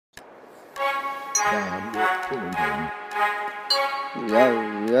God, you're killing him.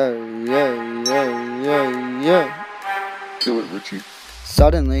 Yeah. Do it, Richie.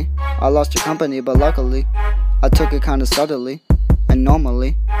 Suddenly, I lost your company, but luckily, I took it kinda subtly. And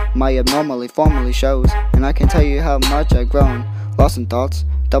normally, my abnormally formally shows. And I can tell you how much I've grown. Lost in thoughts,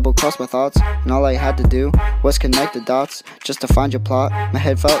 double-crossed my thoughts. And all I had to do was connect the dots just to find your plot. My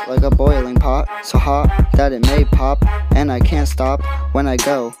head felt like a boiling pot, so hot that it may pop. And I can't stop when I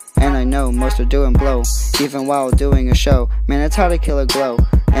go. And I know most are doing blow, even while doing a show. Man, it's how to kill a glow.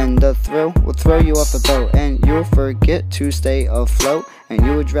 And the thrill will throw you off the boat, and you'll forget to stay afloat. And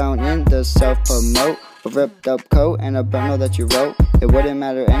you will drown in the self-promote, a ripped up coat and a burner that you wrote. It wouldn't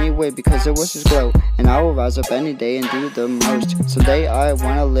matter anyway because it was just glow. And I will rise up any day and do the most. Someday I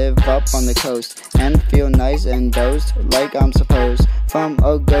wanna live up on the coast and feel nice and dozed like I'm supposed. From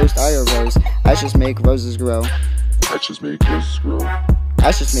a ghost I arose. Ashes make roses grow. Ashes make roses grow.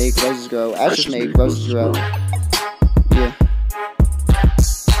 Ashes make roses grow. Ashes make roses grow. Yeah.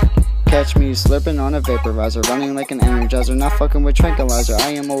 Catch me slurping on a vaporizer, running like an energizer, not fucking with tranquilizer.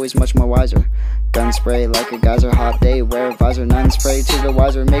 I am always much more wiser. Gun spray like a geyser, hot day, wear a visor, none spray to the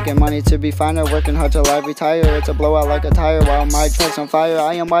wiser. Making money to be finer, working hard till I retire. It's a blowout like a tire while my truck's on fire.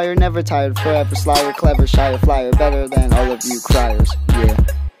 I am wired, never tired, forever slyer, clever, shyer, flyer, better than all of you criers. Yeah.